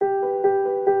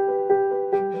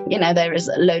there is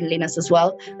loneliness as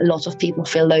well. A lot of people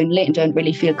feel lonely and don't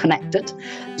really feel connected.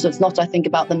 So it's not, I think,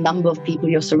 about the number of people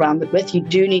you're surrounded with. You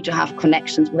do need to have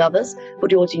connections with others,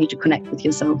 but you also need to connect with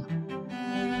yourself.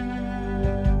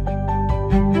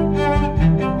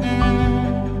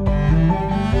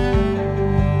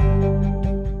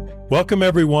 Welcome,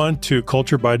 everyone, to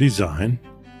Culture by Design.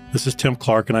 This is Tim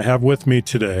Clark, and I have with me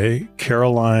today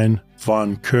Caroline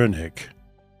von Koenig.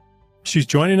 She's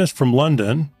joining us from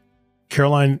London.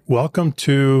 Caroline, welcome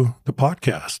to the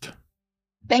podcast.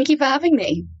 Thank you for having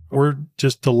me. We're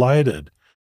just delighted.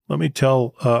 Let me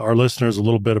tell our listeners a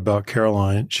little bit about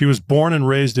Caroline. She was born and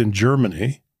raised in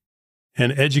Germany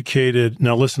and educated,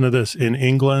 now listen to this, in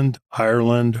England,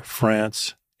 Ireland,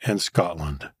 France, and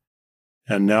Scotland,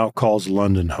 and now calls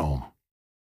London home.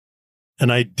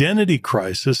 An identity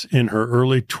crisis in her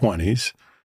early 20s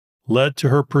led to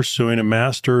her pursuing a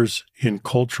master's in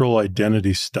cultural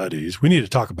identity studies. We need to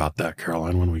talk about that,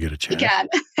 Caroline, when we get a chance. You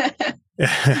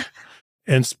can.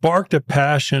 And sparked a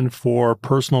passion for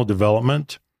personal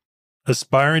development,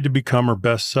 aspiring to become her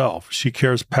best self. She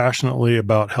cares passionately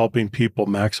about helping people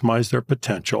maximize their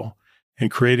potential and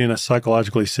creating a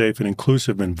psychologically safe and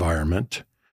inclusive environment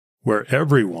where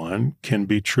everyone can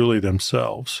be truly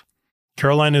themselves.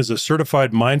 Caroline is a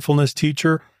certified mindfulness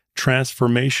teacher,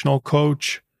 transformational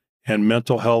coach, and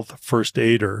mental health first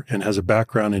aider, and has a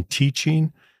background in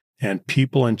teaching and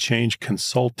people and change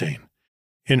consulting.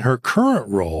 In her current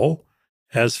role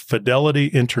as Fidelity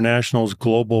International's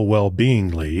Global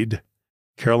Wellbeing Lead,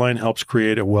 Caroline helps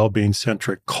create a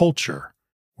wellbeing-centric culture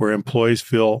where employees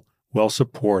feel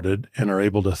well-supported and are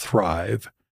able to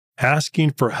thrive,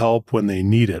 asking for help when they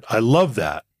need it. I love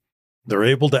that. They're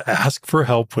able to ask for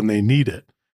help when they need it.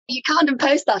 You can't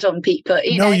impose that on people.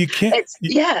 You can't.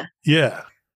 Yeah.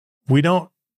 We don't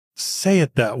say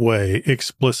it that way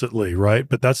explicitly, right?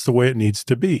 But that's the way it needs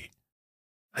to be.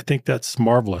 I think that's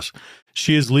marvelous.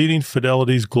 She is leading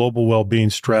Fidelity's global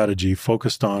well-being strategy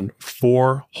focused on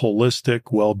 4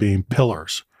 holistic well-being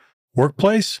pillars: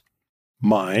 workplace,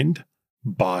 mind,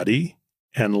 body,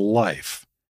 and life.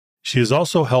 She is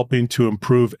also helping to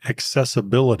improve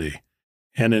accessibility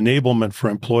and enablement for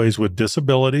employees with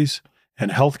disabilities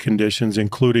and health conditions,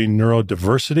 including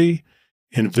neurodiversity,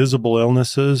 invisible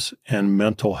illnesses, and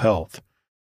mental health.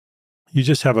 You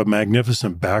just have a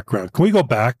magnificent background. Can we go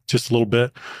back just a little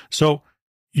bit? So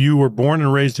you were born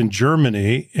and raised in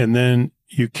Germany, and then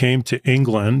you came to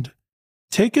England.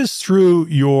 Take us through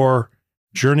your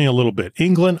journey a little bit.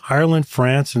 England, Ireland,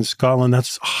 France, and Scotland,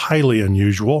 that's highly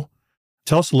unusual.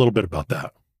 Tell us a little bit about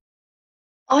that.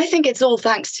 I think it's all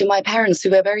thanks to my parents, who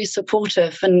were very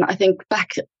supportive. And I think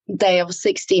back day I was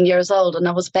 16 years old and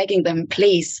I was begging them,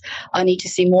 please, I need to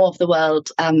see more of the world.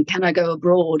 Can I go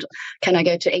abroad? Can I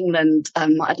go to England?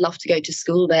 I'd love to go to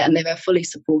school there. And they were fully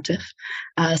supportive.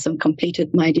 So I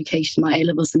completed my education, my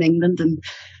A-levels in England, and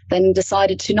then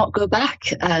decided to not go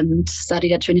back and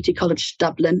studied at Trinity College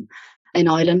Dublin in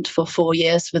Ireland for 4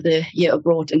 years with a year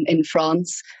abroad in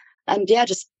France. And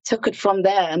just took it from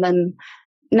there. And then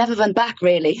never went back,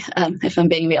 really, if I'm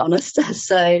being really honest.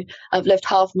 So I've lived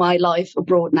half my life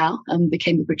abroad now and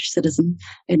became a British citizen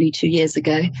only 2 years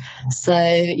ago. So,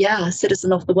 a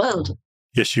citizen of the world.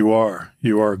 Yes, you are.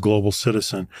 You are a global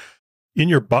citizen. In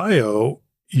your bio,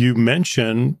 you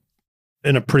mention,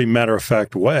 in a pretty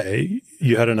matter-of-fact way,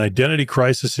 you had an identity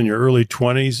crisis in your early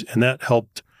 20s, and that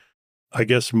helped, I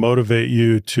guess, motivate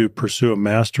you to pursue a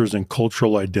master's in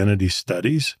cultural identity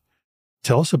studies.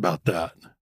 Tell us about that.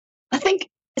 I think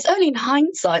it's only in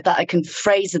hindsight that I can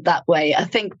phrase it that way. I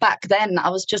think back then I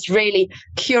was just really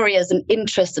curious and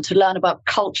interested to learn about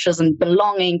cultures and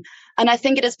belonging. And I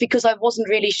think it is because I wasn't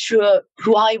really sure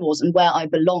who I was and where I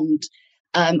belonged.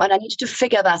 And I needed to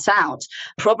figure that out.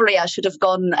 Probably I should have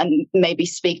gone and maybe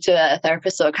speak to a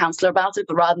therapist or a counselor about it,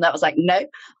 but rather than that, I was like, no,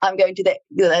 I'm going to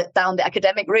down the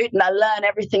academic route and I learn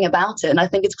everything about it. And I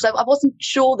think it's because I wasn't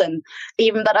sure then,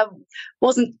 even that I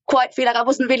wasn't quite feel like I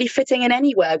wasn't really fitting in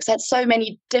anywhere, because I had so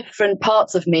many different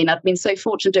parts of me and I've been so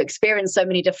fortunate to experience so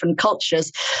many different cultures.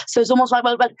 So it's almost like,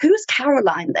 well, who's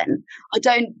Caroline then? I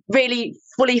don't really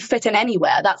fully fit in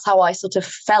anywhere. That's how I sort of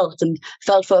felt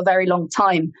for a very long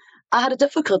time. I had a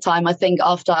difficult time, I think,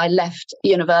 after I left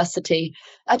university.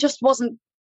 I just wasn't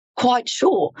quite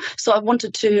sure. So I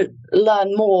wanted to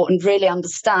learn more and really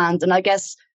understand, and I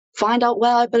guess find out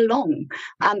where I belong.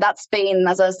 And that's been,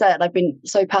 as I said, I've been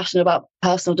so passionate about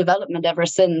personal development ever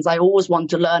since. I always want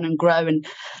to learn and grow and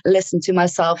listen to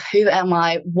myself. Who am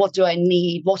I? What do I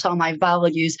need? What are my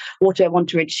values? What do I want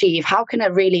to achieve? How can I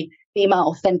really be my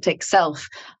authentic self?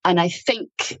 And I think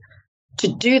to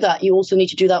do that, you also need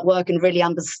to do that work and really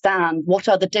understand what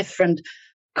are the different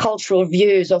cultural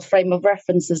views or frame of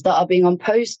references that are being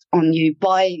imposed on you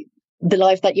by the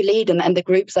life that you lead and the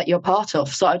groups that you're part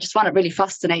of. So I just find it really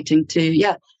fascinating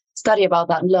to, study about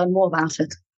that and learn more about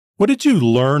it. What did you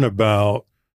learn about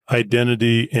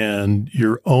identity and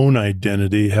your own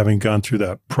identity having gone through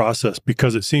that process?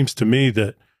 Because it seems to me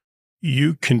that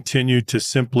you continue to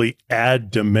simply add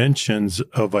dimensions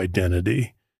of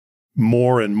identity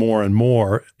more and more and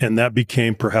more, and that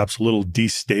became perhaps a little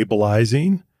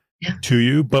destabilizing to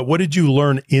you. But what did you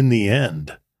learn in the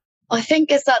end? I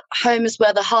think it's that home is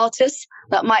where the heart is.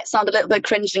 That might sound a little bit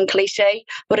cringe and cliche,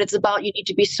 but it's about you need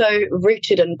to be so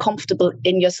rooted and comfortable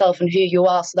in yourself and who you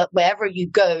are so that wherever you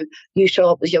go, you show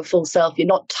up as your full self. You're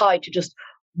not tied to just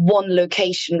one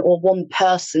location or one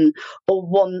person or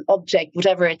one object,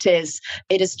 whatever it is.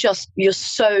 It is just, you're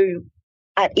so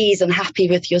at ease and happy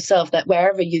with yourself that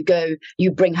wherever you go, you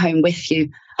bring home with you.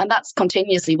 And that's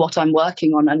continuously what I'm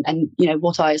working on and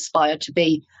what I aspire to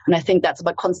be. And I think that's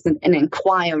about constant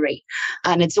inquiry.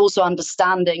 And it's also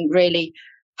understanding really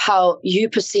how you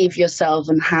perceive yourself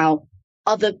and how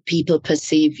other people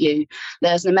perceive you.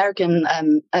 There's an American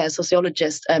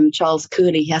sociologist, Charles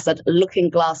Cooley. He has that looking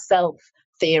glass self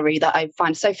theory that I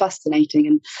find so fascinating.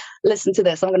 And listen to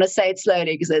this. I'm going to say it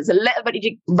slowly because it's a little bit,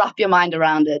 you wrap your mind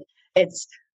around it. It's,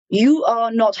 you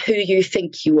are not who you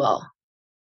think you are.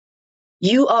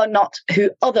 You are not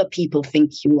who other people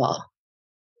think you are.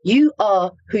 You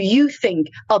are who you think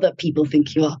other people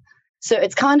think you are. So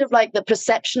it's kind of like the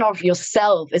perception of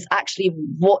yourself is actually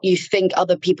what you think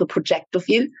other people project of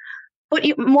you. But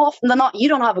more often than not, you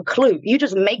don't have a clue. You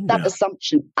just make that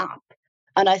assumption up.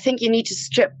 And I think you need to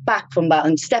strip back from that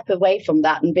and step away from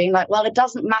that and being like, well, it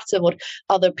doesn't matter what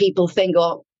other people think,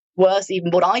 or worse,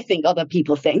 even what I think other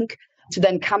people think, to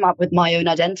then come up with my own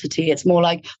identity. It's more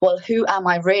like, well, who am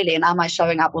I really? And am I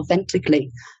showing up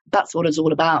authentically? That's what it's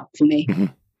all about for me. Mm-hmm.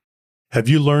 Have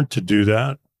you learned to do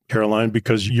that, Caroline?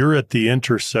 Because you're at the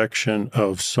intersection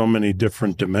of so many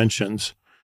different dimensions,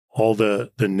 all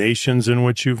the nations in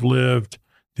which you've lived,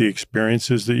 the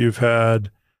experiences that you've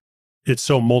had. It's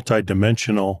so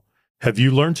multidimensional. Have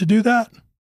you learned to do that?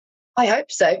 I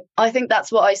hope so. I think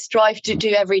that's what I strive to do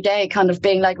every day, kind of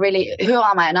being like, really, who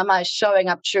am I? And am I showing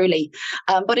up truly?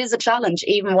 But it's a challenge.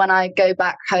 Even when I go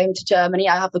back home to Germany,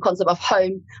 I have the concept of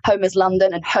home. Home is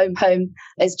London and home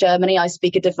is Germany. I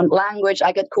speak a different language.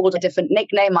 I get called a different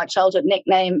nickname, my childhood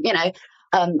nickname,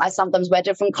 I sometimes wear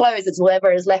different clothes. It's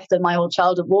whatever is left in my old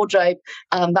childhood wardrobe.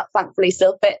 That thankfully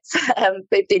still fits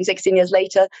 15, 16 years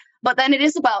later. But then it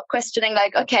is about questioning,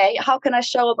 like, okay, how can I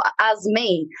show up as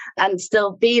me and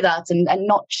still be that and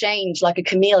not change like a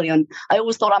chameleon? I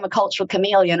always thought I'm a cultural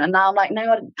chameleon. And now I'm like,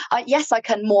 no, yes, I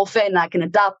can morph in, I can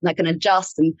adapt and I can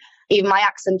adjust. And even my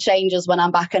accent changes when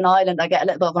I'm back in Ireland. I get a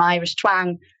little bit of an Irish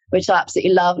twang, which I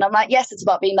absolutely love. And I'm like, yes, it's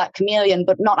about being that chameleon,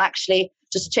 but not actually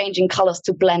just changing colors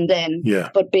to blend in,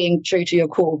 but being true to your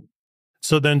core.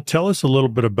 So then tell us a little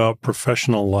bit about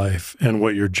professional life and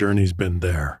what your journey's been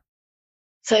there.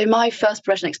 So my first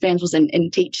professional experience was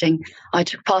in teaching. I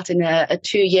took part in a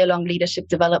 2-year-long leadership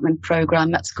development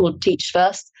program that's called Teach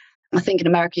First. I think in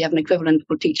America you have an equivalent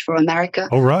called Teach for America,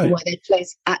 where they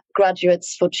place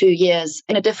graduates for 2 years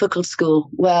in a difficult school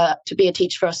where to be a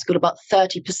Teach First school, about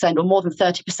 30% or more than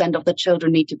 30% of the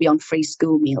children need to be on free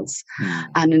school meals.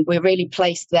 And we're really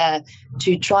placed there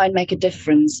to try and make a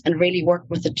difference and really work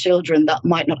with the children that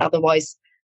might not otherwise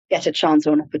get a chance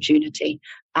or an opportunity.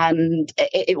 And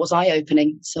it was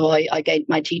eye-opening. So I gained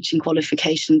my teaching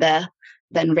qualification there,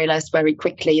 then realized very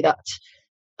quickly that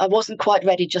I wasn't quite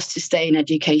ready just to stay in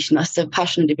education. I still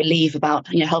passionately believe about,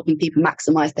 helping people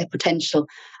maximize their potential.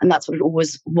 And that's what it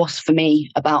always was for me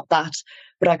about that.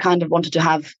 But I kind of wanted to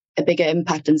have a bigger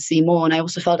impact and see more. And I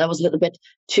also felt I was a little bit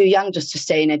too young just to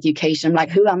stay in education. I'm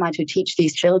like, who am I to teach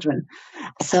these children?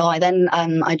 So I then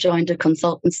I joined a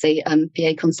consultancy,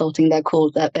 PA Consulting, they're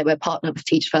called. They were partnered with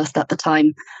Teach First at the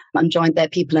time, and joined their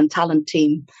people and talent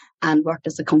team and worked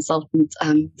as a consultant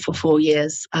for 4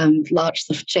 years, large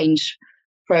sort of change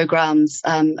programs,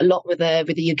 a lot with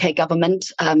the UK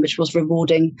government, which was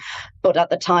rewarding. But at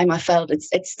the time, I felt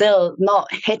it's still not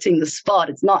hitting the spot.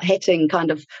 It's not hitting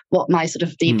kind of what my sort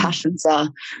of deep passions are.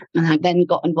 And I then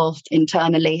got involved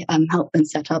internally and helped them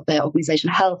set up their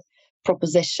organizational health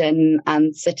proposition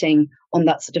and sitting on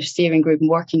that sort of steering group and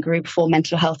working group for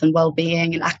mental health and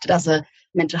well-being, and acted as a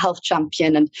mental health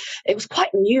champion. And it was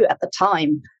quite new at the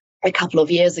time, a couple of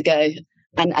years ago,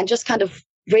 and just kind of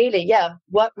really,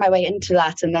 worked my way into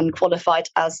that, and then qualified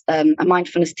as a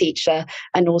mindfulness teacher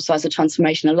and also as a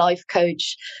transformational life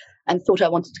coach, and thought I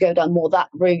wanted to go down more that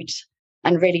route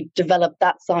and really develop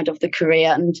that side of the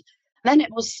career. And Then it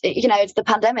was, it's the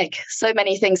pandemic. So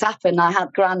many things happened. I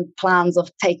had grand plans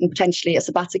of taking potentially a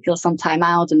sabbatical sometime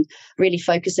out and really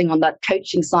focusing on that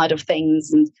coaching side of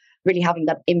things and really having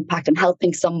that impact and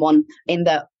helping someone in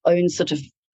their own sort of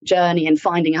journey and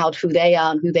finding out who they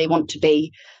are and who they want to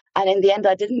be. And in the end,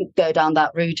 I didn't go down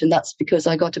that route. And that's because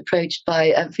I got approached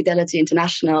by Fidelity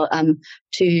International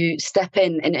to step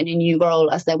in a new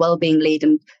role as their wellbeing lead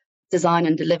and design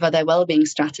and deliver their wellbeing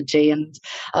strategy. And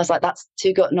I was like, that's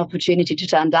too good an opportunity to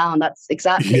turn down. That's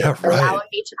exactly allowing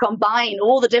me to combine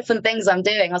all the different things I'm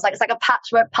doing. I was like, it's like a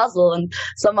patchwork puzzle, and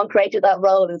someone created that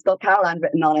role and it's got Caroline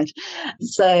written on it.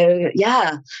 So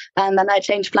yeah. And then I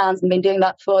changed plans and been doing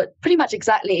that for pretty much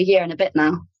exactly a year and a bit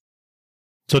now.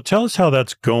 So tell us how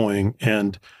that's going.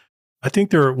 And I think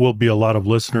there will be a lot of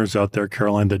listeners out there,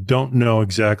 Caroline, that don't know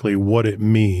exactly what it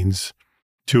means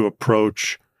to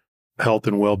approach health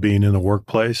and well-being in the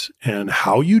workplace and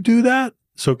how you do that.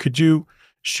 So could you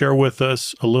share with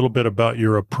us a little bit about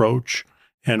your approach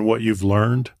and what you've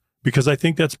learned? Because I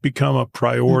think that's become a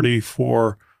priority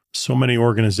for so many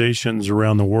organizations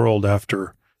around the world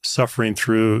after suffering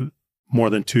through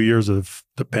more than 2 years of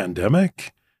the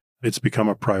pandemic. It's become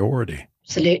a priority.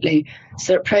 Absolutely.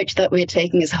 So the approach that we're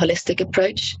taking is a holistic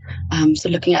approach. So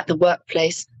looking at the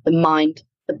workplace, the mind,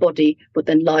 the body, but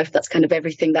then life, that's kind of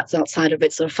everything that's outside of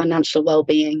it, sort of financial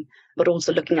well-being, but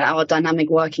also looking at our dynamic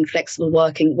working, flexible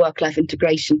working, work-life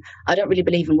integration. I don't really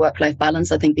believe in work-life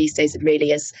balance. I think these days it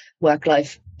really is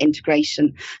work-life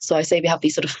integration. So I say we have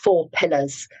these sort of 4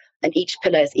 pillars, and each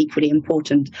pillar is equally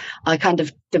important. I kind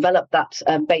of developed that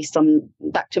based on,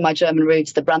 back to my German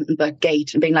roots, the Brandenburg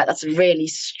Gate, and being like, that's a really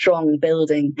strong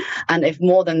building. And if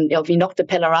if you knocked a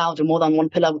pillar out or more than one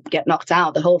pillar would get knocked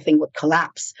out, the whole thing would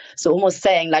collapse. So almost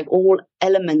saying like all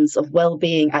elements of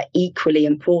well-being are equally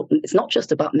important. It's not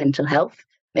just about mental health.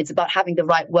 It's about having the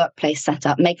right workplace set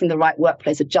up, making the right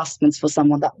workplace adjustments for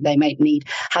someone that they might need,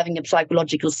 having a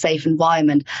psychological safe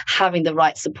environment, having the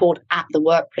right support at the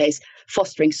workplace,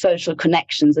 fostering social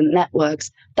connections and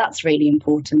networks. That's really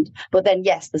important. But then,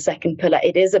 yes, the second pillar,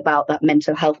 it is about that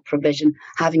mental health provision,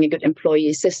 having a good employee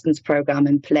assistance program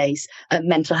in place,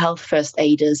 mental health first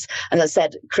aiders. As I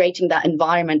said, creating that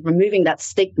environment, removing that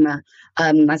stigma,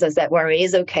 as I said, where it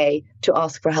is okay to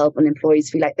ask for help and employees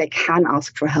feel like they can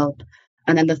ask for help.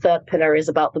 And then the third pillar is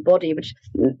about the body, which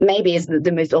maybe is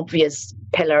the most obvious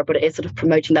pillar, but it is sort of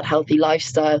promoting that healthy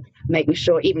lifestyle, making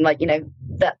sure even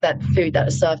that food that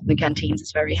is served in the canteens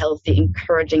is very healthy,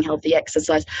 encouraging healthy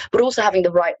exercise, but also having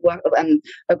the right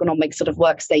ergonomic sort of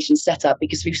workstation set up,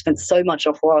 because we've spent so much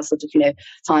of our sort of,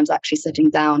 times actually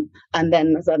sitting down. And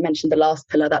then, as I mentioned, the last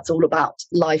pillar, that's all about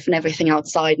life and everything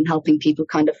outside and helping people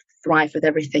kind of thrive with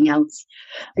everything else.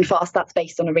 And for us, that's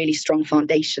based on a really strong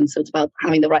foundation. So it's about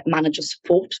having the right manager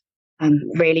support,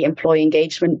 really employee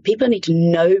engagement. People need to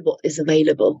know what is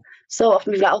available. So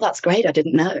often we're like, oh, that's great, I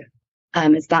didn't know.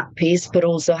 It's that piece, but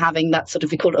also having that sort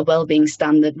of, we call it a wellbeing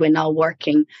standard. We're now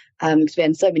working, because we're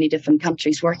in so many different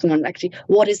countries, working on actually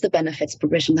what is the benefits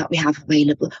provision that we have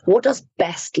available? What does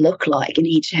best look like in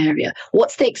each area?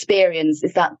 What's the experience?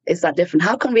 Is that different?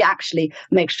 How can we actually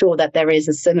make sure that there is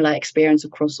a similar experience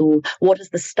across all? What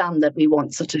is the standard we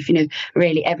want sort of,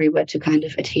 really everywhere to kind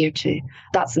of adhere to?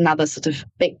 That's another sort of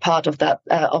big part of that,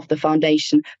 of the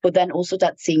foundation, but then also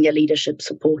that senior leadership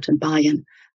support and buy-in.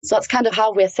 So that's kind of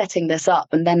how we're setting this up.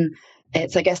 And then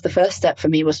it's, I guess, the first step for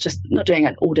me was just not doing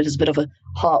an audit is a bit of a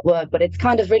hard word, but it's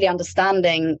kind of really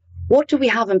understanding what do we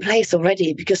have in place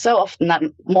already? Because more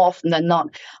often than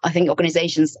not, I think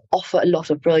organizations offer a lot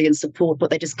of brilliant support,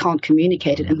 but they just can't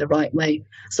communicate it in the right way.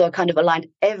 So I kind of aligned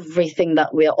everything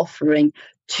that we're offering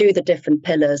to the different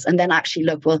pillars and then actually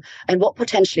look, well, and what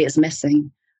potentially is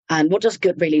missing? And what does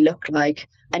good really look like?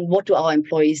 And what do our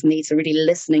employees need? So really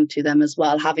listening to them as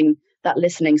well, having that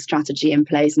listening strategy in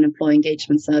place, an employee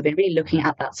engagement survey, really looking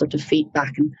at that sort of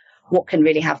feedback and what can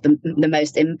really have the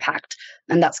most impact.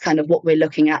 And that's kind of what we're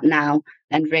looking at now,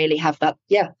 and really have that,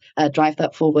 drive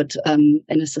that forward in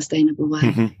a sustainable way.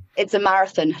 Mm-hmm. It's a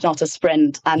marathon, not a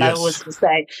sprint. And yes. I always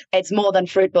say it's more than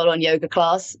football and yoga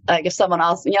class. Like if someone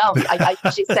asks me, I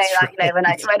usually say that, right. when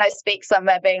I speak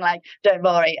somewhere, being like, don't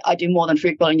worry, I do more than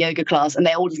football and yoga class. And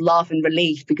they all just laugh in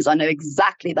relief because I know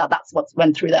exactly that's what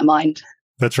went through their mind.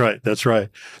 That's right. That's right.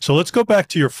 So let's go back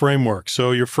to your framework.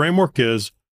 So your framework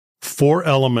is 4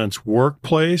 elements: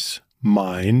 workplace,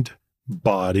 mind,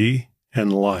 body,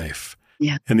 and life.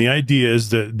 Yeah. And the idea is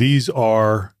that these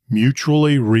are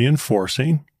mutually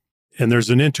reinforcing, and there's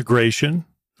an integration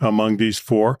among these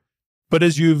 4. But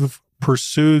as you've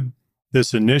pursued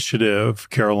this initiative,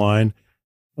 Caroline,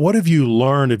 what have you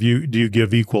learned? Do you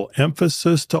give equal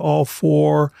emphasis to all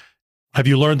 4? Have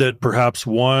you learned that perhaps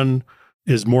one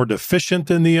is more deficient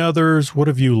than the others? What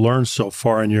have you learned so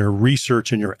far in your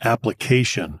research and your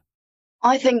application?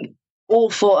 I think all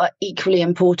four are equally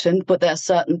important, but there are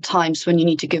certain times when you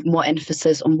need to give more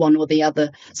emphasis on one or the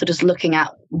other. So just looking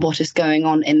at what is going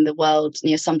on in the world,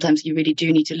 sometimes you really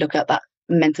do need to look at that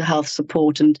mental health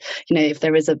support. And, if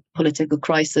there is a political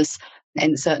crisis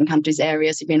in certain countries'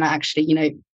 areas, you've been like, actually,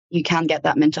 you can get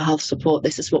that mental health support.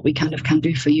 This is what we kind of can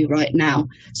do for you right now.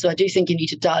 So I do think you need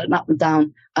to dial it up and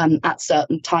down at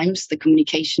certain times, the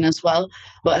communication as well.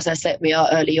 But as I said, we are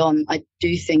early on. I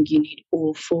do think you need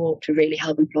all four to really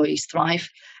help employees thrive.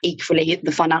 Equally,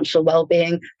 the financial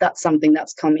well-being, that's something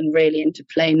that's coming really into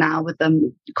play now with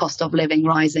the cost of living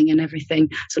rising and everything.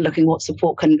 So looking what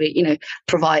support can we,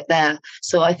 provide there.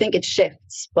 So I think it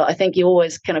shifts, but I think you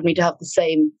always kind of need to have the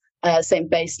same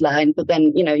baseline, but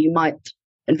then, you might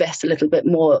invest a little bit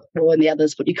more in the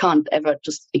others, but you can't ever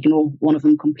just ignore one of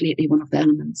them completely, one of the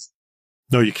elements.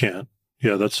 No, you can't.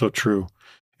 Yeah, that's so true.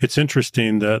 It's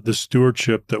interesting that the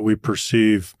stewardship that we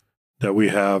perceive that we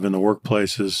have in the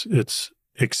workplaces, it's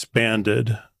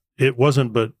expanded. It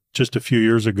wasn't but just a few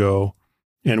years ago,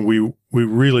 and we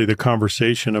really, the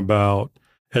conversation about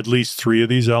at least three of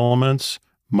these elements,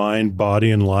 mind,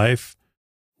 body, and life,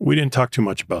 we didn't talk too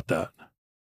much about that.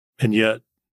 And yet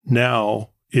now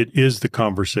it is the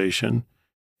conversation,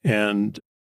 and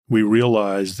we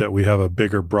realize that we have a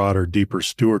bigger, broader, deeper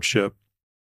stewardship,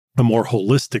 a more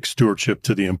holistic stewardship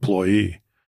to the employee.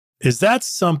 Is that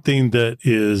something that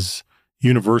is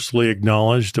universally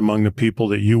acknowledged among the people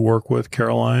that you work with,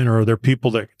 Caroline, or are there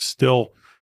people that still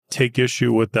take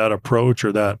issue with that approach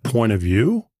or that point of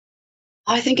view?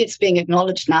 I think it's being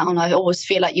acknowledged now, and I always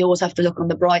feel like you always have to look on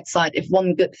the bright side. If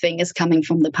one good thing is coming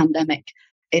from the pandemic,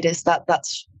 it is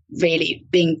that's really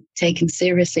being taken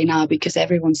seriously now, because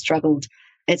everyone struggled.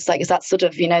 It's that sort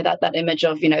of, that image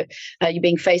of, you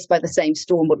being faced by the same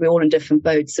storm, but we're all in different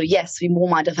boats. So yes, we all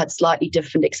might have had slightly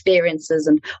different experiences,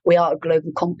 and we are a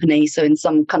global company. So in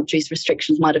some countries,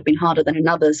 restrictions might have been harder than in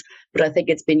others, but I think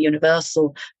it's been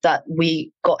universal that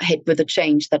we got hit with a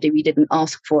change that we didn't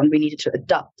ask for, and we needed to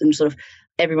adapt, and sort of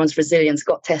everyone's resilience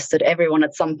got tested. Everyone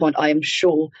at some point, I am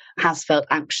sure, has felt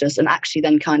anxious and actually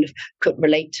then kind of could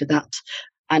relate to that.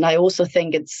 And I also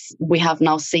think we have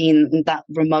now seen that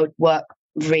remote work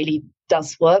really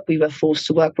does work. We were forced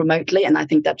to work remotely, and I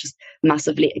think that just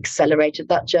massively accelerated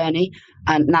that journey.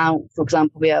 And now, for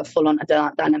example, we are full on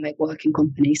a dynamic working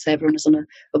company. So everyone is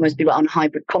most people are on a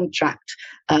hybrid contract,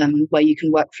 where you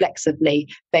can work flexibly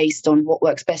based on what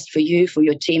works best for you, for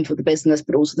your team, for the business,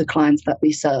 but also the clients that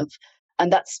we serve.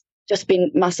 And that's just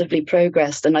been massively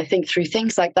progressed. And I think through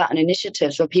things like that and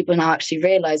initiatives where people now actually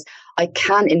realize I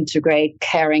can integrate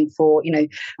caring for,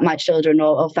 my children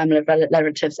or family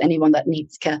relatives, anyone that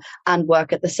needs care, and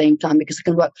work at the same time, because I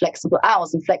can work flexible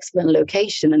hours and flexible in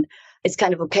location. And it's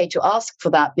kind of okay to ask for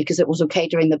that because it was okay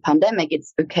during the pandemic.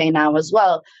 It's okay now as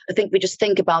well. I think we just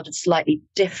think about it slightly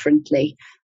differently,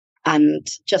 and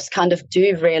just kind of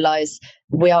do realize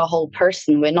we are a whole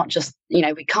person. We're not just,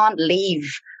 we can't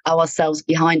leave ourselves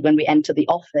behind when we enter the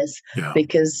office,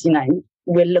 because,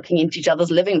 we're looking into each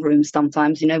other's living rooms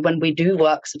sometimes, when we do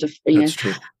work sort of,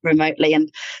 remotely.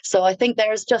 And so I think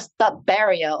there is just that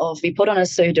barrier of we put on a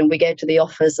suit and we go to the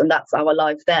office and that's our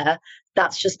life there.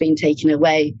 That's just been taken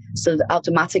away. So that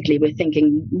automatically we're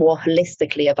thinking more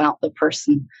holistically about the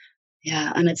person.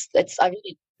 Yeah. And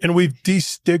And we've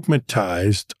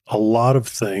destigmatized a lot of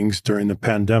things during the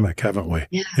pandemic, haven't we?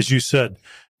 Yeah. As you said,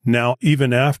 now,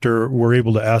 even after we're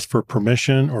able to ask for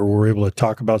permission or we're able to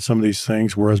talk about some of these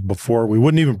things, whereas before we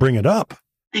wouldn't even bring it up.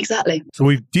 Exactly. So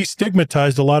we've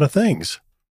destigmatized a lot of things.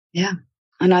 Yeah.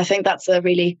 And I think that's a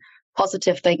really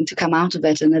positive thing to come out of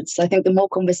it. And I think the more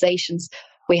conversations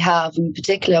we have, in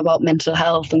particular about mental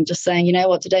health, and just saying,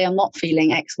 today I'm not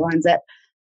feeling X, Y, and Z,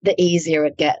 the easier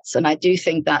it gets. And I do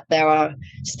think that there are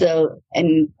still,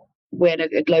 we're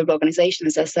a global organization,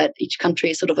 as I said, each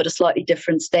country is sort of at a slightly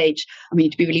different stage. I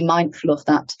mean, to be really mindful of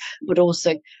that, but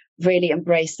also really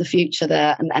embrace the future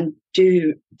there and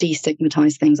do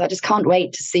destigmatize things. I just can't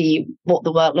wait to see what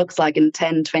the world looks like in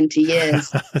 10, 20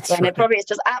 years. When it probably is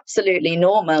just absolutely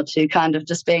normal to kind of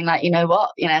just being like,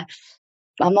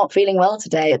 I'm not feeling well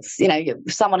today. It's,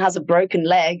 if someone has a broken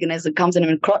leg and as it comes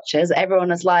in crutches,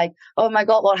 everyone is like, oh my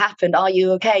God, what happened? Are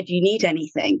you okay? Do you need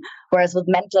anything? Whereas with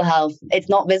mental health, it's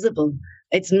not visible.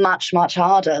 It's much, much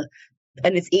harder.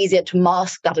 And it's easier to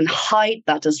mask that and hide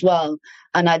that as well.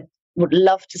 And I would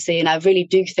love to see, and I really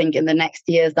do think in the next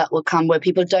years that will come, where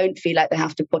people don't feel like they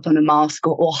have to put on a mask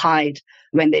or hide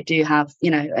when they do have,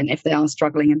 and if they are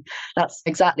struggling. And that's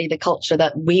exactly the culture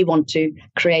that we want to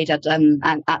create at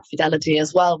Fidelity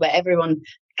as well, where everyone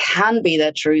can be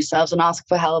their true selves and ask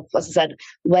for help, as I said,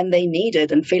 when they need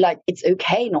it, and feel like it's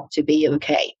okay not to be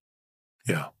okay.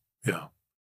 Yeah. Yeah.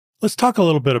 Let's talk a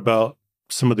little bit about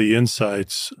some of the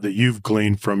insights that you've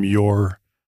gleaned from your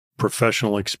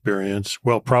professional experience.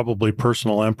 Well, probably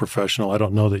personal and professional. I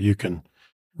don't know that you can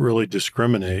really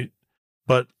discriminate,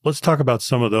 but let's talk about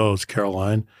some of those,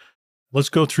 Caroline. Let's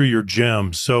go through your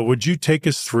gems. So would you take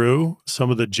us through some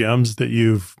of the gems that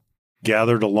you've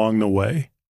gathered along the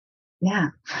way? Yeah.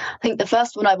 I think the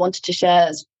first one I wanted to share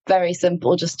is very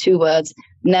simple, just 2 words: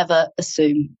 never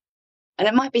assume. And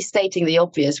it might be stating the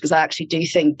obvious, because I actually do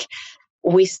think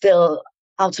we still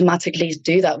automatically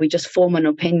do that. We just form an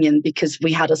opinion because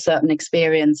we had a certain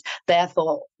experience.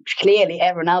 Therefore, clearly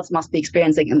everyone else must be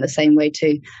experiencing it in the same way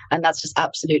too. And that's just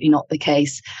absolutely not the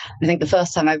case. I think the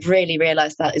first time I've really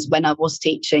realized that is when I was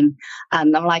teaching.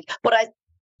 And I'm like, but I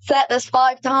said this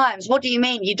 5 times. What do you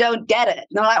mean you don't get it?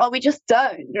 And I'm like, well, we just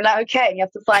don't. You're like, okay. And you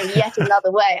have to find yet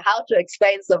another way how to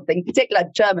explain something, particularly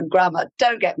German grammar.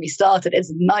 Don't get me started. It's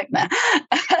a nightmare.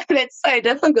 And it's so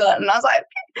difficult. And I was like,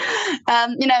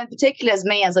 in particular, as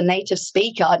me as a native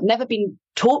speaker, I'd never been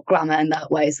taught grammar in that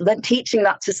way. So then teaching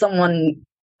that to someone,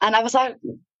 and I was like,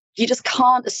 you just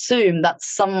can't assume that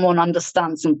someone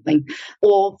understands something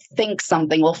or thinks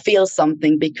something or feels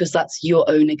something because that's your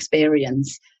own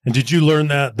experience. And did you learn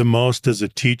that the most as a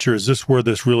teacher? Is this where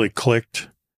this really clicked?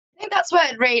 I think that's where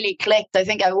it really clicked. I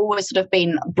think I've always sort of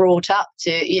been brought up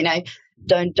to,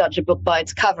 don't judge a book by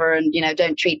its cover, and,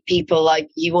 don't treat people like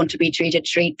you want to be treated,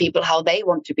 treat people how they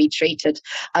want to be treated.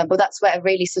 But that's where I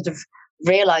really sort of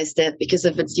realized it, because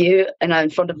if it's you, in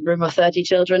front of a room of 30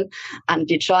 children and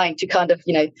you're trying to kind of,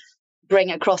 bring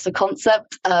across a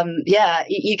concept,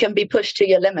 you can be pushed to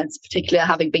your limits, particularly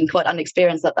having been quite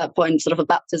unexperienced at that point, sort of a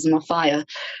baptism of fire.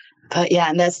 But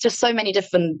and there's just so many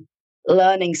different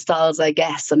learning styles, I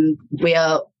guess, and we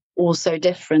are all so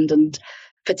different. And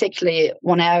particularly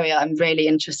one area I'm really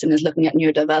interested in is looking at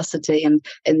neurodiversity. And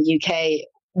in the UK,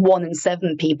 1 in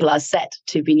 7 people are said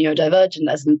to be neurodivergent,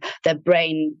 as in their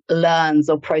brain learns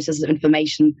or processes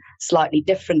information slightly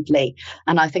differently.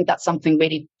 And I think that's something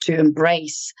really to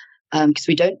embrace, because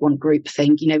we don't want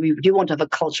groupthink. We do want to have a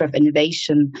culture of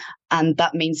innovation. And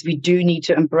that means we do need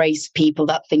to embrace people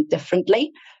that think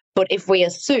differently. But if we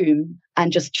assume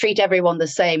and just treat everyone the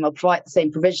same or provide the same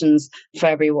provisions for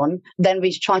everyone, then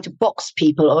we try to box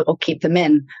people or keep them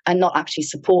in and not actually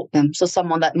support them. So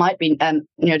someone that might be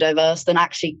neurodiverse then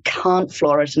actually can't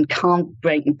flourish and can't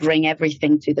bring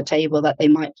everything to the table that they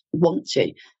might want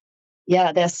to.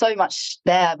 Yeah, there's so much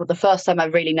there. But the first time I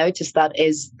really noticed that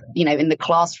is, in the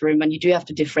classroom, and you do have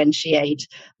to differentiate.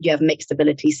 You have mixed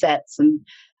ability sets,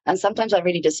 and sometimes I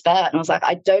really despair. And I was like,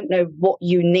 I don't know what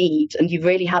you need. And you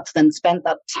really had to then spend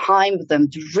that time with them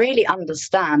to really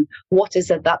understand what is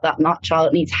it that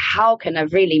child needs. How can I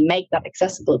really make that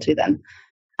accessible to them?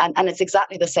 And it's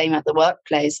exactly the same at the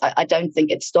workplace. I don't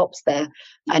think it stops there.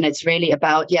 And it's really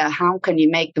about, how can you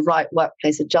make the right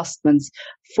workplace adjustments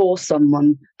for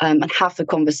someone, and have the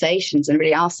conversations and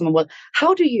really ask someone, well,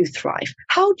 how do you thrive?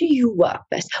 How do you work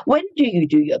best? When do you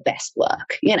do your best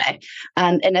work?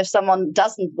 And if someone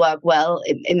doesn't work well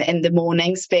in the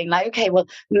mornings, being like, okay, well,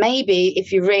 maybe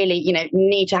if you really,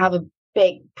 need to have a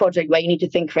big project where you need to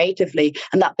think creatively,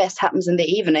 and that best happens in the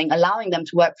evening, allowing them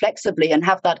to work flexibly and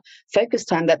have that focus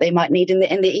time that they might need in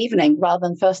the evening rather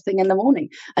than first thing in the morning,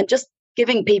 and just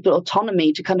giving people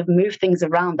autonomy to kind of move things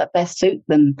around that best suit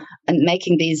them, and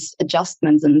making these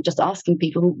adjustments and just asking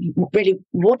people, really,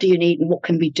 what do you need and what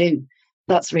can we do?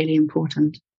 That's really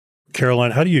important.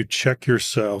 Caroline, how do you check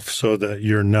yourself so that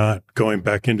you're not going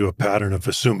back into a pattern of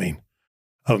assuming,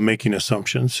 of making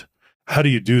assumptions? How do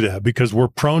you do that? Because we're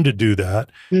prone to do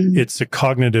that. Mm-hmm. It's a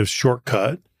cognitive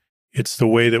shortcut. It's the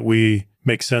way that we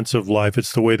make sense of life.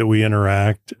 It's the way that we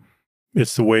interact.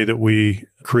 It's the way that we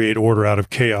create order out of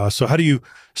chaos. So how do you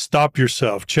stop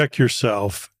yourself, check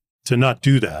yourself to not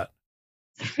do that?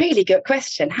 Really good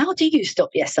question. How do you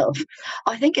stop yourself?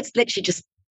 I think it's literally just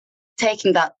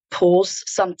taking that pause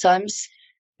sometimes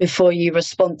before you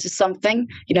respond to something.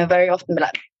 Very often be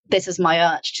like, this is my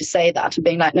urge to say that, and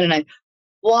being like, no.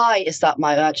 Why is that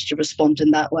my urge to respond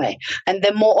in that way? And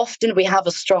then more often we have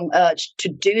a strong urge to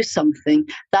do something,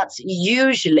 that's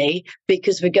usually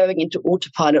because we're going into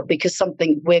autopilot, because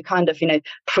something we're kind of,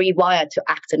 pre-wired to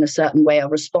act in a certain way or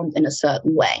respond in a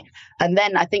certain way. And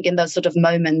then I think in those sort of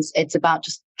moments, it's about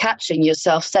just catching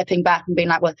yourself, stepping back and being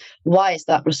like, well, why is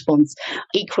that response?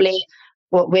 Equally,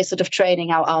 what we're sort of training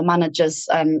our managers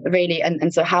really.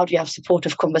 And so how do you have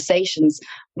supportive conversations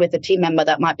with a team member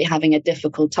that might be having a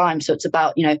difficult time? So it's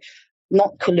about,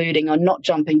 not colluding or not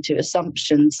jumping to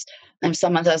assumptions. And if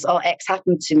someone says, oh, X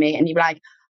happened to me, and you're like,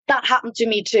 that happened to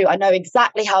me too. I know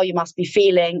exactly how you must be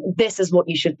feeling. This is what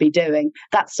you should be doing.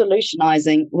 That's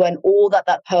solutionizing when all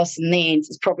that person needs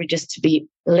is probably just to be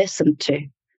listened to.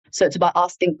 So it's about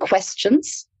asking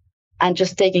questions and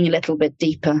just digging a little bit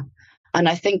deeper. And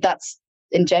I think that's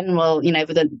in general,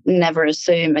 with a never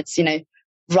assume, it's,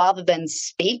 rather than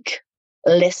speak,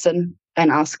 listen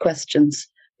and ask questions,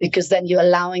 because then you're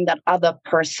allowing that other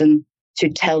person to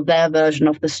tell their version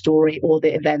of the story or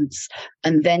the events.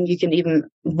 And then you can even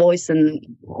voice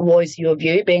your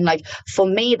view, being like, for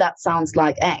me, that sounds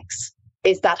like X.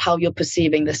 Is that how you're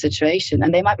perceiving the situation?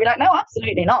 And they might be like, no,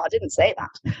 absolutely not. I didn't say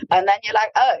that. And then you're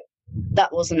like, oh,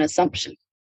 that was an assumption.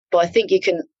 But I think you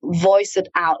can voice it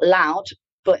out loud,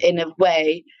 but in a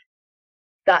way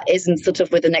that isn't sort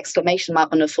of with an exclamation mark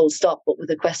and a full stop, but with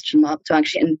a question mark to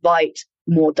actually invite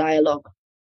more dialogue.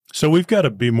 So we've got to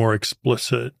be more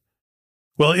explicit.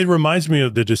 Well, it reminds me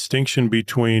of the distinction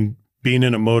between being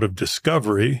in a mode of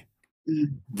discovery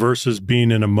versus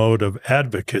being in a mode of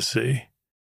advocacy.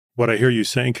 What I hear you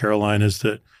saying, Caroline, is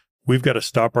that we've got to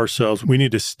stop ourselves. We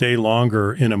need to stay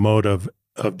longer in a mode of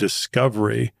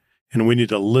discovery, and we need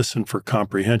to listen for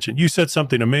comprehension. You said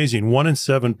something amazing. 1 in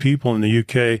 7 people in the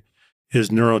UK is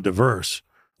neurodiverse.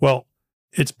 Well,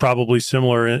 it's probably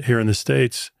similar here in the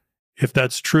States. If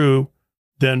that's true,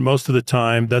 then most of the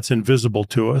time that's invisible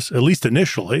to us, at least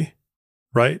initially,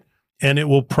 right? And it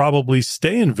will probably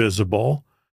stay invisible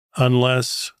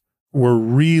unless we're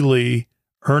really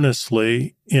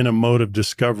earnestly in a mode of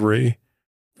discovery.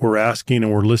 We're asking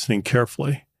and we're listening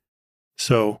carefully.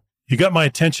 So you got my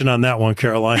attention on that one,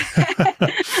 Caroline.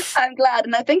 I'm glad.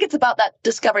 And I think it's about that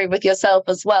discovery with yourself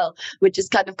as well, which is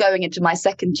kind of going into my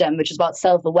second gem, which is about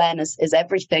self-awareness is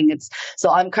everything.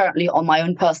 So I'm currently on my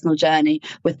own personal journey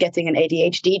with getting an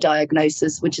ADHD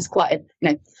diagnosis, which is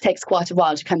takes quite a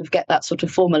while to kind of get that sort of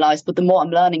formalized. But the more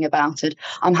I'm learning about it,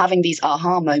 I'm having these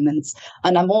aha moments.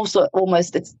 And I'm also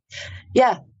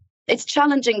it's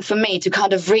challenging for me to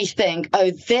kind of rethink,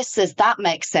 that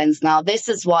makes sense now. This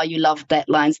is why you love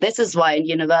deadlines. This is why in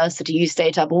university you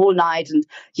stayed up all night and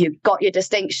you got your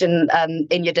distinction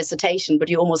in your dissertation, but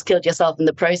you almost killed yourself in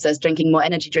the process, drinking more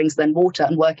energy drinks than water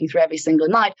and working through every single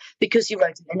night because you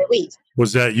wrote it in a week.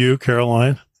 Was that you,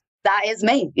 Caroline? That is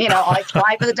me. I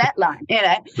thrive with a deadline,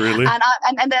 Really?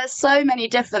 And there's so many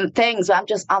different things where I'm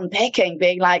just unpicking,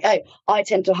 being like, I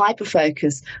tend to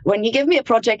hyperfocus. When you give me a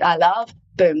project I love,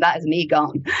 boom, that is me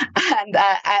gone.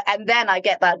 And then I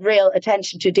get that real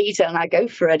attention to detail and I go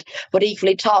for it. But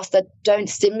equally, tasks that don't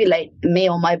stimulate me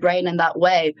or my brain in that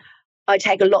way, I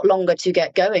take a lot longer to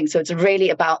get going. So it's really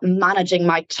about managing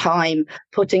my time,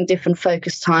 putting different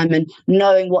focus time and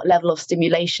knowing what level of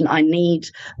stimulation I need.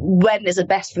 When is it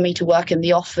best for me to work in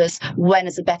the office? When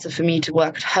is it better for me to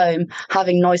work at home?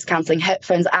 Having noise cancelling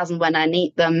headphones as and when I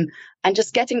need them. And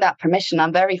just getting that permission.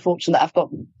 I'm very fortunate that I've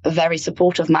got a very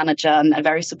supportive manager and a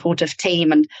very supportive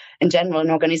team and in general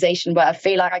an organization where I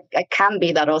feel like I can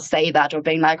be that or say that or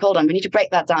being like, hold on, we need to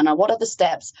break that down now. What are the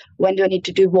steps? When do I need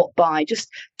to do what by? Just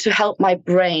to help my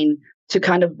brain to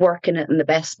kind of work in it in the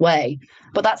best way.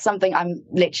 But that's something I'm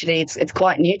literally, it's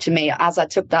quite new to me as I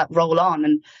took that role on,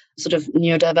 and sort of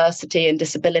neurodiversity and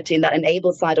disability and that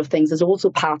enable side of things is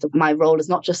also part of my role. It's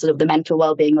not just sort of the mental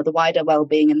well-being or the wider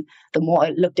well-being. And the more I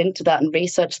looked into that and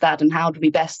researched that and how do we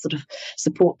best sort of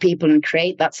support people and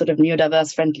create that sort of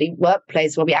neurodiverse friendly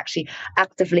workplace where we actually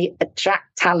actively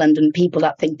attract talent and people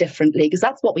that think differently, because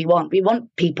that's what we want. We want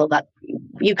people that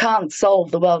you can't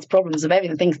solve the world's problems if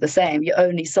everything thinks the same. You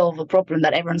only solve a problem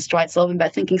that everyone's tried solving by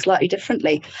thinking slightly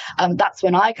differently. That's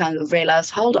when I kind of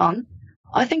realized, hold on,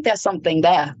 I think there's something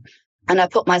there. And I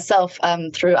put myself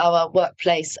through our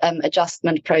workplace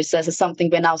adjustment process as something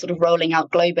we're now sort of rolling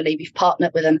out globally. We've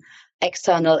partnered with an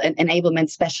external enablement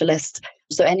specialist.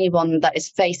 So anyone that is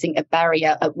facing a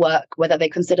barrier at work, whether they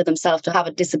consider themselves to have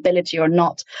a disability or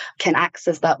not, can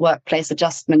access that workplace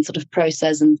adjustment sort of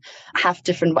process and have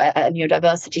different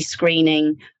neurodiversity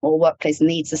screening or workplace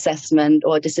needs assessment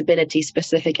or disability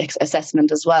specific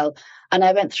assessment as well. And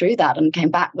I went through that and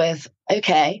came back with,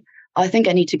 okay, I think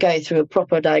I need to go through a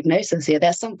proper diagnosis here.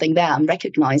 There's something there I'm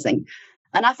recognizing.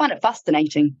 And I find it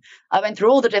fascinating. I went through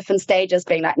all the different stages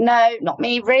being like, no, not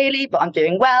me really, but I'm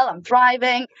doing well, I'm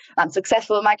thriving, I'm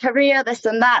successful in my career, this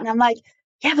and that. And I'm like,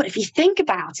 yeah, but if you think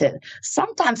about it,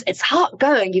 sometimes it's hard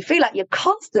going. You feel like you're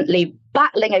constantly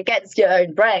battling against your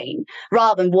own brain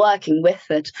rather than working with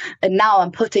it. And now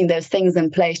I'm putting those things in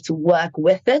place to work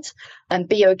with it and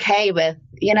be okay with,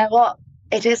 you know what?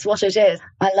 It is what it is.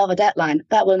 I love a deadline.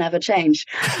 That will never change.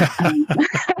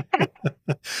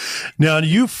 Now,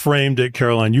 you framed it,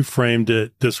 Caroline, you framed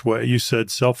it this way. You said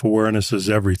self-awareness is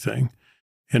everything.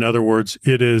 In other words,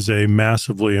 it is a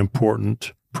massively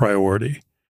important priority.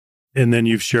 And then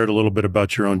you've shared a little bit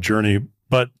about your own journey.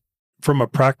 But from a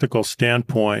practical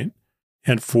standpoint,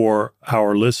 and for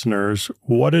our listeners,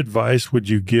 what advice would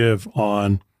you give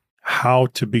on how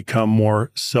to become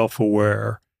more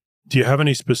self-aware? Do you have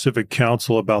any specific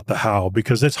counsel about the how?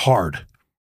 Because it's hard.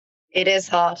 It is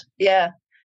hard. Yeah.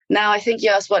 Now, I think you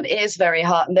asked what is very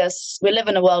hard. And we live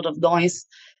in a world of noise.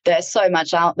 There's so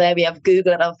much out there. We have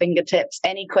Google at our fingertips.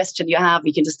 Any question you have,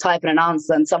 you can just type in an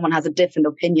answer and someone has a different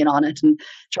opinion on it and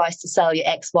tries to sell you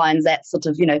X, Y, and Z sort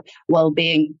of,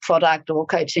 well-being product or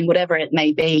coaching, whatever it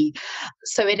may be.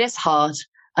 So it is hard.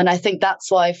 And I think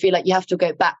that's why I feel like you have to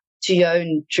go back to your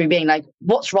own true being, like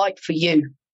what's right for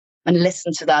you, and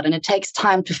listen to that. And it takes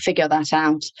time to figure that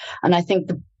out. And I think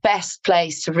the best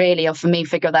place to really, or for me,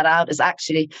 figure that out is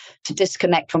actually to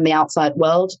disconnect from the outside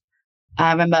world.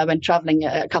 I remember I went traveling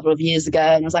a couple of years ago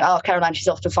and I was like, oh, Caroline, she's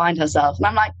off to find herself. And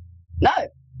I'm like, no,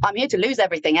 I'm here to lose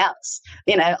everything else.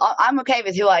 I'm okay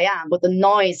with who I am, but the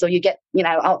noise, or you get,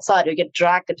 outside, or you get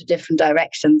dragged into different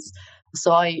directions.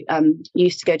 So I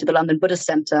used to go to the London Buddhist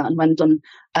Centre and went on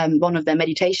one of their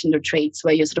meditation retreats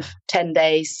where you're sort of 10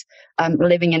 days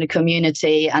living in a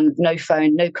community and no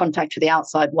phone, no contact with the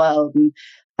outside world. And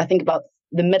I think about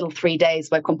the middle 3 days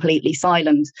were completely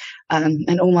silent.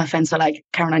 And all my friends were like,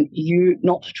 Caroline, you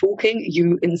not talking,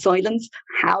 you in silence?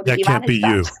 How did you manage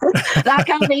that? That can't be you. That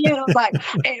can't be you. I was like,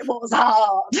 it was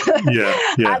hard.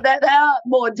 Yeah. And there are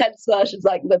more intense versions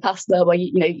like the Vipassana where,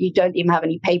 you don't even have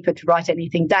any paper to write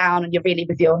anything down and you're really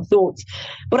with your own thoughts.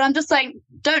 But I'm just saying,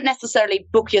 don't necessarily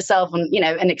book yourself on,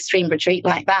 an extreme retreat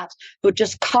like that, but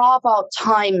just carve out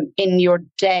time in your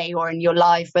day or in your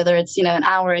life, whether it's, an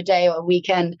hour a day or a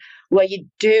weekend, where you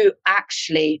do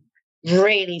actually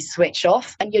really switch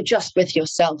off and you're just with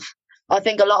yourself. I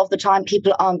think a lot of the time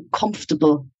people aren't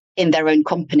comfortable in their own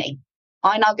company.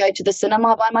 I now go to the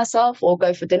cinema by myself or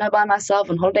go for dinner by myself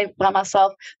and holiday by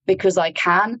myself because I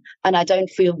can, and I don't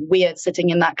feel weird sitting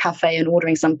in that cafe and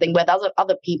ordering something where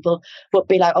other people would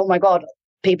be like, oh my God,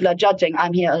 people are judging,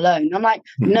 I'm here alone. I'm like,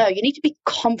 no, you need to be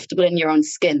comfortable in your own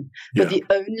skin. But the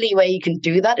only way you can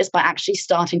do that is by actually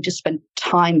starting to spend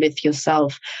time with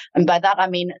yourself. And by that, I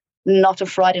mean, not a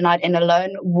Friday night in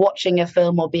alone, watching a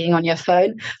film or being on your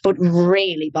phone, but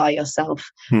really by yourself.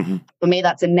 Mm-hmm. For me,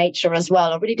 that's in nature as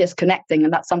well, or really disconnecting.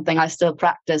 And that's something I still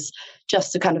practice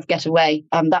just to kind of get away.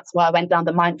 That's why I went down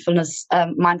the mindfulness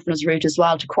route as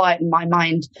well, to quieten my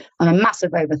mind. I'm a massive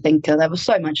overthinker. There was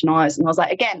so much noise. And I was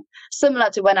like, again,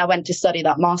 similar to when I went to study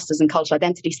that master's in cultural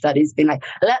identity studies, being like,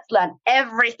 let's learn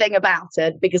everything about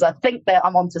it because I think that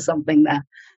I'm onto something there.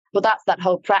 But that's that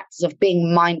whole practice of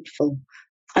being mindful.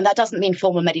 And that doesn't mean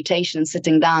formal meditation and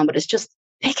sitting down, but it's just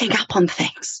picking up on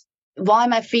things. Why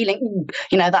am I feeling,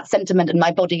 that sentiment in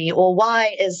my body? Or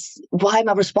why am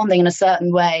I responding in a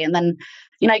certain way? And then,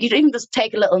 you even just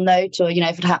take a little note or,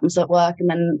 if it happens at work and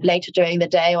then later during the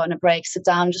day or on a break, sit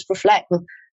down and just reflect. Well,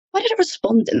 why did I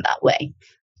respond in that way?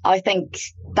 I think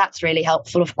that's really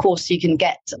helpful. Of course, you can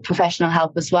get professional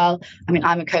help as well. I mean,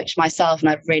 I'm a coach myself and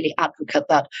I really advocate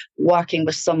that working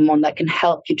with someone that can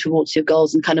help you towards your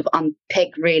goals and kind of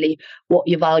unpick really what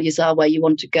your values are, where you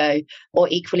want to go, or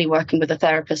equally working with a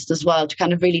therapist as well to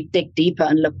kind of really dig deeper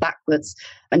and look backwards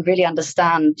and really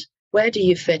understand, where do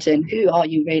you fit in? Who are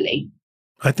you really?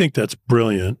 I think that's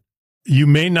brilliant. You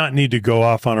may not need to go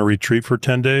off on a retreat for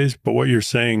 10 days, but what you're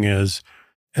saying is,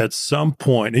 at some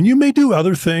point, and you may do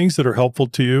other things that are helpful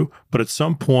to you, but at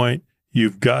some point,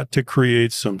 you've got to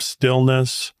create some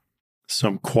stillness,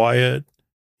 some quiet.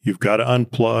 You've got to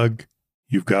unplug.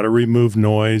 You've got to remove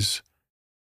noise.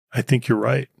 I think you're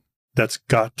right. That's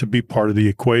got to be part of the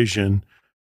equation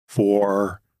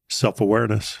for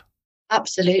self-awareness.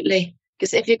 Absolutely.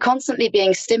 Because if you're constantly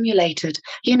being stimulated,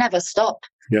 you never stop.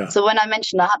 Yeah. So when I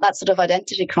mentioned that sort of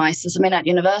identity crisis, I mean, at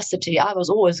university, I was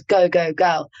always go, go,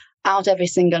 go. Out every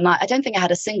single night. I don't think I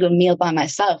had a single meal by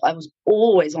myself. I was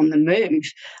always on the move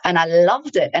and I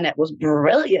loved it and it was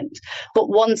brilliant. But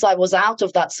once I was out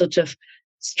of that sort of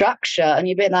structure and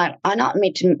you've been like, I now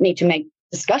need to make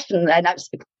discussions and I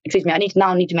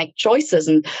need to make choices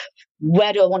and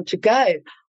where do I want to go?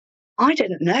 I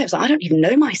didn't know. So I don't even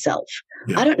know myself.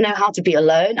 Yeah. I don't know how to be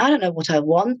alone. I don't know what I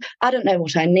want. I don't know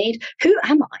what I need. Who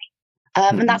am I?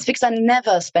 And that's because I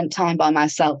never spent time by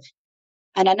myself.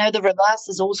 And I know the reverse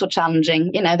is also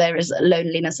challenging. There is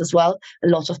loneliness as well. A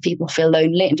lot of people feel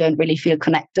lonely and don't really feel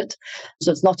connected.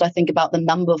 So it's not, I think, about the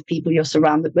number of people you're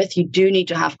surrounded with. You do need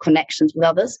to have connections with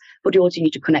others, but you also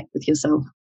need to connect with yourself.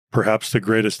 Perhaps the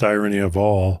greatest irony of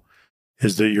all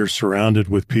is that you're surrounded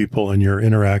with people and you're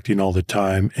interacting all the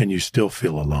time and you still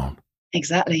feel alone.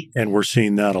 Exactly. And we're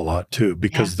seeing that a lot too,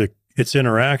 because the It's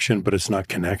interaction, but it's not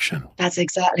connection. That's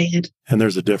exactly it. And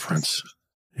there's a difference.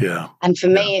 Yeah. And for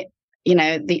me,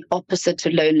 the opposite to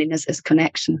loneliness is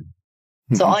connection.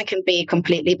 So I can be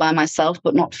completely by myself,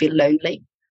 but not feel lonely.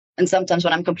 And sometimes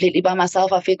when I'm completely by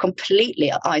myself, I feel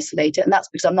completely isolated. And that's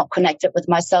because I'm not connected with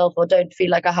myself or don't feel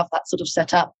like I have that sort of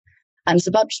set up. And it's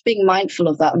about just being mindful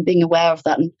of that and being aware of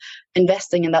that and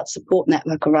investing in that support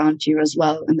network around you as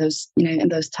well. And those, in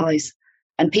those ties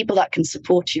and people that can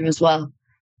support you as well.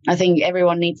 I think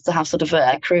everyone needs to have sort of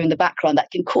a crew in the background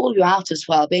that can call you out as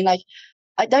well, being like,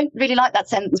 I don't really like that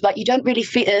sentence, but you don't really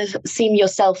seem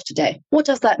yourself today. What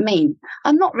does that mean?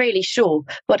 I'm not really sure.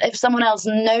 But if someone else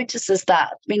notices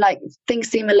that, things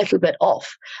seem a little bit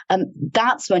off,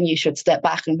 that's when you should step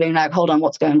back and be like, hold on,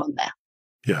 what's going on there?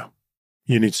 Yeah.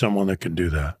 You need someone that can do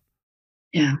that.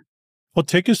 Yeah. Well,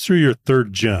 take us through your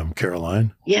third gem,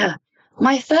 Caroline. Yeah.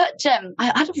 My third gem,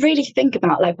 I had to really think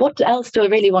about what else do I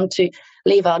really want to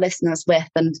leave our listeners with?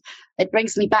 And it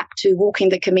brings me back to walking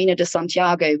the Camino de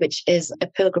Santiago, which is a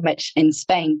pilgrimage in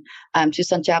Spain to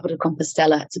Santiago de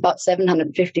Compostela. It's about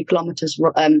 750 kilometers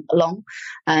long.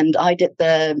 And I did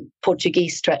the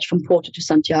Portuguese stretch from Porto to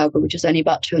Santiago, which is only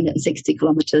about 260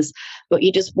 kilometers. But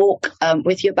you just walk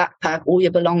with your backpack, all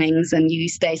your belongings, and you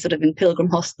stay sort of in pilgrim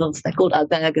hostels. They're called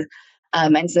albergues.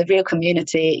 And it's a real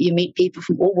community. You meet people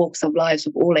from all walks of lives,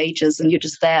 of all ages, and you're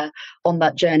just there on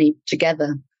that journey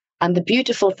together. And the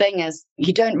beautiful thing is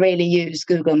you don't really use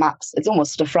Google Maps. It's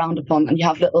almost sort of frowned upon, and you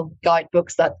have little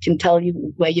guidebooks that can tell you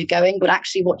where you're going. But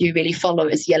actually what you really follow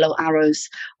is yellow arrows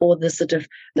or the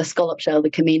scallop shell, the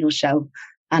Camino shell.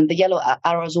 And the yellow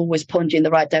arrows always point you in the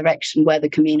right direction where the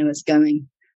Camino is going.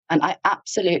 And I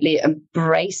absolutely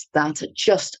embraced that,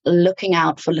 just looking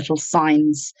out for little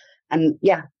signs. And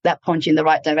that point you in the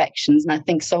right directions. And I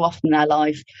think so often in our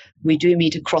life, we do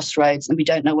meet a crossroads and we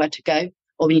don't know where to go,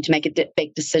 or we need to make a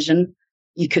big decision.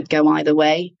 You could go either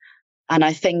way. And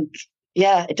I think,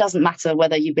 it doesn't matter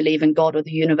whether you believe in God or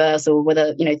the universe or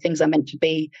whether, things are meant to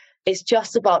be. It's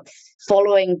just about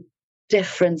following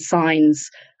different signs,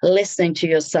 listening to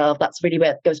yourself. That's really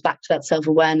where it goes back to that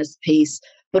self-awareness piece,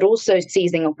 but also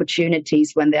seizing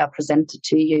opportunities when they are presented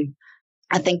to you.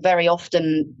 I think very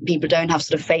often people don't have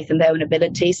sort of faith in their own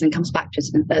abilities, and it comes back to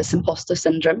this imposter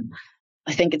syndrome.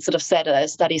 I think it's sort of said, a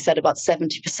study said about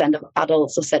 70% of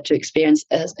adults are said to experience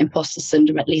imposter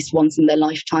syndrome at least once in their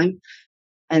lifetime.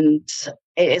 And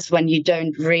it is when you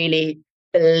don't really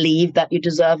believe that you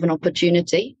deserve an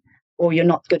opportunity or you're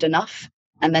not good enough.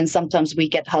 And then sometimes we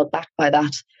get held back by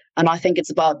that. And I think it's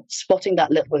about spotting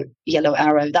that little yellow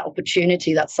arrow, that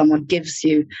opportunity that someone gives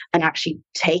you, and actually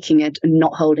taking it and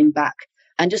not holding back.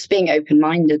 And just being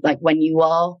open-minded, like when you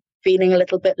are feeling a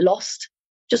little bit lost,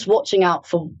 just watching out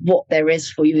for what there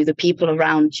is for you, the people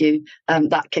around you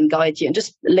that can guide you, and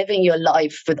just living your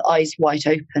life with eyes wide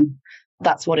open.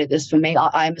 That's what it is for me.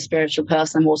 I am a spiritual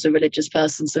person. I'm also a religious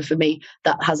person. So for me,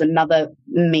 that has another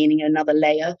meaning, another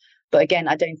layer. But again,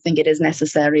 I don't think it is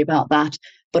necessary about that.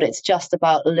 But it's just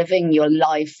about living your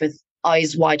life with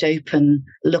eyes wide open,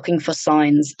 looking for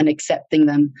signs and accepting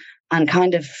them, and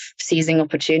kind of seizing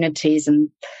opportunities and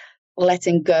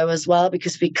letting go as well,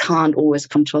 because we can't always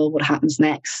control what happens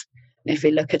next. If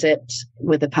we look at it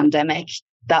with the pandemic,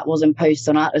 that was imposed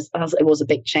on us as it was a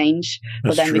big change.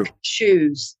 But then we could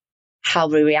choose how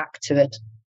we react to it.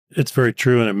 It's very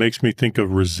true. And it makes me think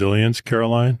of resilience,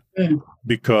 Caroline,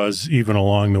 because even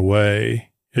along the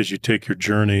way, as you take your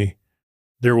journey,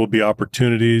 there will be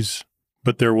opportunities,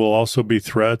 but there will also be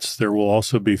threats. There will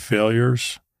also be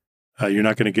failures. You're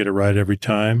not going to get it right every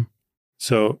time.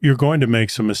 So you're going to make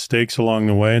some mistakes along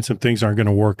the way, and some things aren't going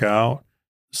to work out.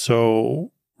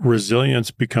 So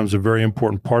resilience becomes a very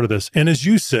important part of this. And as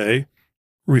you say,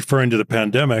 referring to the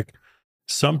pandemic,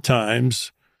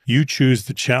 sometimes you choose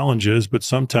the challenges, but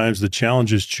sometimes the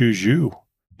challenges choose you.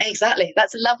 Exactly.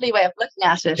 That's a lovely way of looking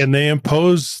at it. And they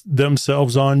impose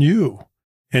themselves on you.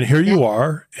 And here you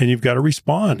are, and you've got to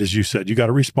respond. As you said, you got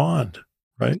to respond,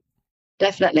 right?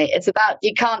 Definitely. It's about,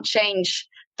 you can't change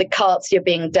the cards you're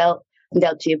being dealt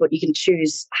to you, but you can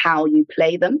choose how you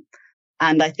play them.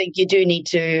 And I think you do need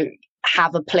to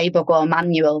have a playbook or a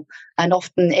manual. And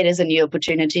often it is a new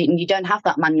opportunity and you don't have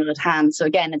that manual at hand. So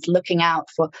again, it's looking out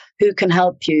for who can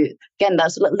help you. Again,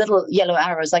 those little yellow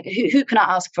arrows, like who can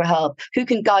I ask for help? Who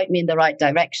can guide me in the right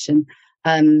direction?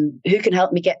 Who can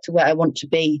help me get to where I want to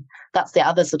be? That's the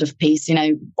other sort of piece.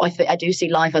 I do see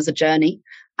life as a journey,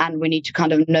 and we need to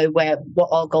kind of know what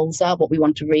our goals are, what we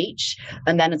want to reach.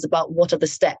 And then it's about what are the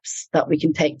steps that we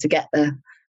can take to get there.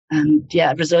 And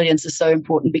resilience is so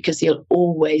important, because you'll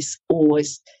always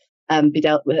be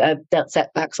dealt with, dealt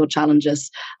setbacks or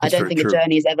challenges. That's I don't think a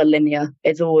journey is ever linear.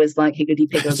 It's always like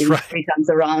higgledy-piggledy, right. 3 times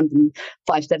around and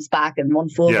 5 steps back and 1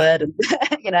 forward, and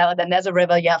and then there's a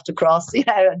river you have to cross,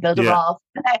 and build a raft.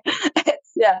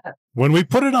 When we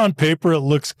put it on paper, it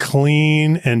looks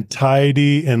clean and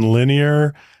tidy and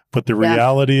linear. But the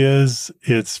reality is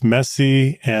it's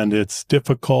messy and it's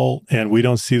difficult, and we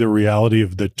don't see the reality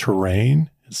of the terrain.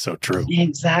 It's so true.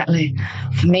 Exactly.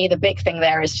 For me, the big thing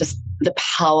there is just the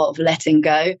power of letting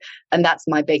go. And that's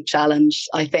my big challenge.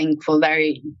 I think for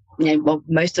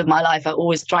most of my life, I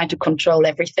always trying to control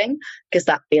everything because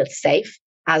that feels safe.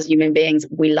 As human beings,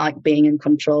 we like being in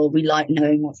control. We like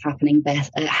knowing what's happening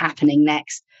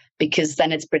next, because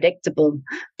then it's predictable.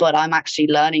 But I'm actually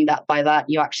learning that by that,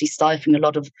 you're actually stifling a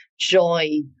lot of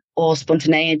joy or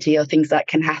spontaneity or things that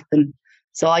can happen.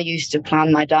 So I used to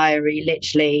plan my diary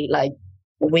literally like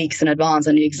weeks in advance.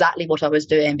 I knew exactly what I was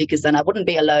doing, because then I wouldn't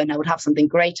be alone. I would have something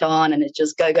great on, and it's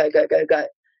just go, go, go, go, go.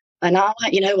 And now I'm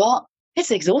like, you know what?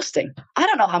 It's exhausting. I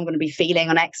don't know how I'm going to be feeling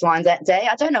on X, Y, and Z day.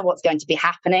 I don't know what's going to be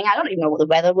happening. I don't even know what the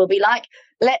weather will be like.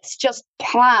 Let's just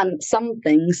plan some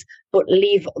things, but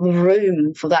leave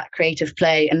room for that creative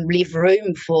play and leave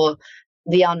room for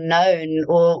the unknown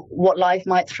or what life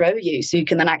might throw you, so you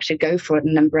can then actually go for it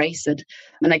and embrace it.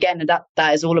 And again,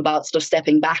 that is all about sort of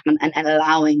stepping back and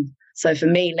allowing. So for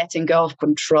me, letting go of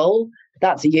control,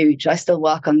 that's huge. I still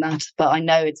work on that, but I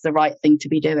know it's the right thing to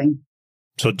be doing.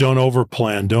 So don't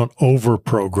overplan, don't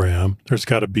overprogram. There's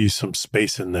got to be some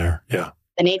space in there. Yeah.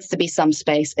 There needs to be some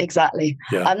space. Exactly.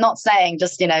 Yeah. I'm not saying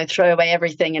just, throw away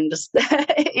everything and just,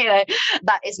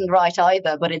 that isn't right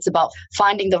either, but it's about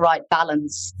finding the right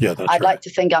balance. Yeah, that's I'd right. like to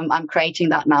think I'm creating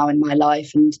that now in my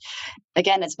life. And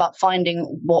again, it's about finding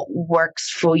what works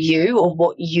for you or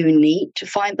what you need to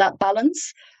find that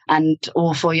balance,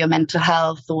 or for your mental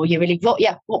health, or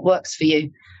what works for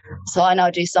you. So I now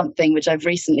do something which I've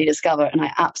recently discovered, and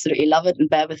I absolutely love it, and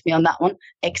bear with me on that one: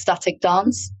 ecstatic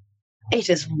dance. It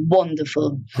is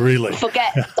wonderful. Really?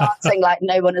 Forget dancing like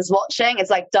no one is watching. It's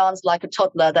like dance like a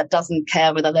toddler that doesn't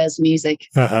care whether there's music.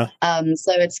 Uh-huh.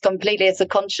 So it's a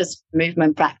conscious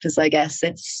movement practice, I guess.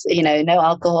 It's, no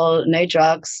alcohol, no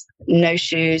drugs, no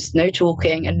shoes, no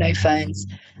talking, and no phones.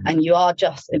 And you are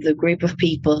just with a group of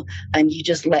people, and you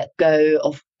just let go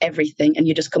of everything, and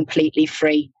you're just completely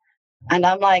free. And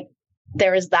I'm like,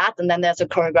 there is that, and then there's a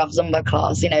choreographed Zumba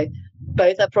class.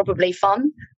 Both are probably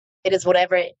fun. It is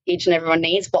whatever each and everyone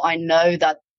needs, but I know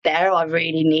that I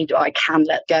really need, or I can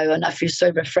let go, and I feel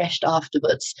so refreshed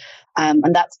afterwards.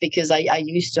 And that's because I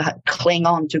used to cling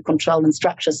on to control and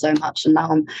structure so much, and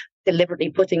now I'm deliberately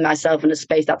putting myself in a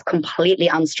space that's completely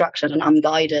unstructured and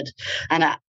unguided. And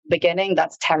at the beginning,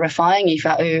 that's terrifying. You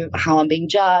feel, how I'm being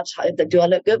judged, do I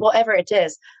look good, whatever it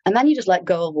is. And then you just let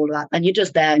go of all that, and you're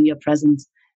just there and you're present.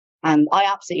 And I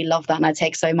absolutely love that, and I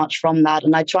take so much from that,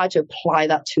 and I try to apply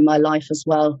that to my life as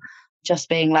well. Just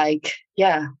being like,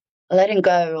 letting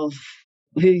go of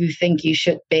who you think you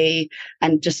should be,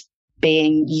 and just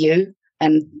being you.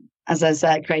 And as I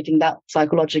said, creating that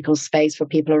psychological space for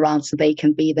people around so they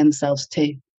can be themselves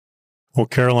too. Well,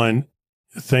 Caroline,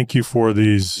 thank you for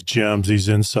these gems, these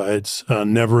insights.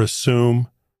 Never assume.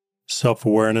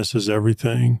 Self-awareness is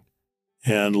everything.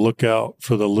 And look out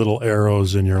for the little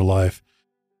arrows in your life.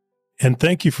 And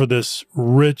thank you for this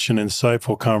rich and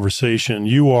insightful conversation.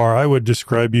 I would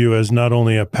describe you as not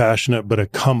only a passionate, but a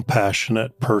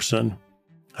compassionate person.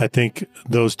 I think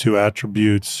those two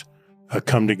attributes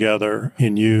come together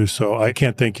in you. So I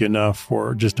can't thank you enough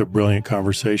for just a brilliant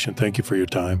conversation. Thank you for your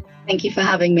time. Thank you for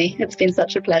having me. It's been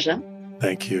such a pleasure.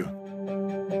 Thank you.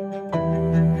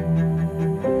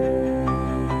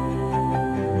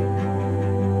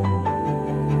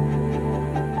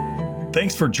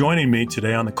 Thanks for joining me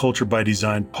today on the Culture by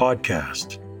Design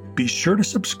podcast. Be sure to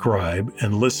subscribe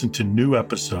and listen to new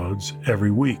episodes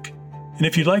every week. And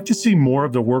if you'd like to see more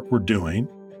of the work we're doing,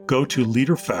 go to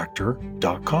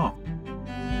leaderfactor.com.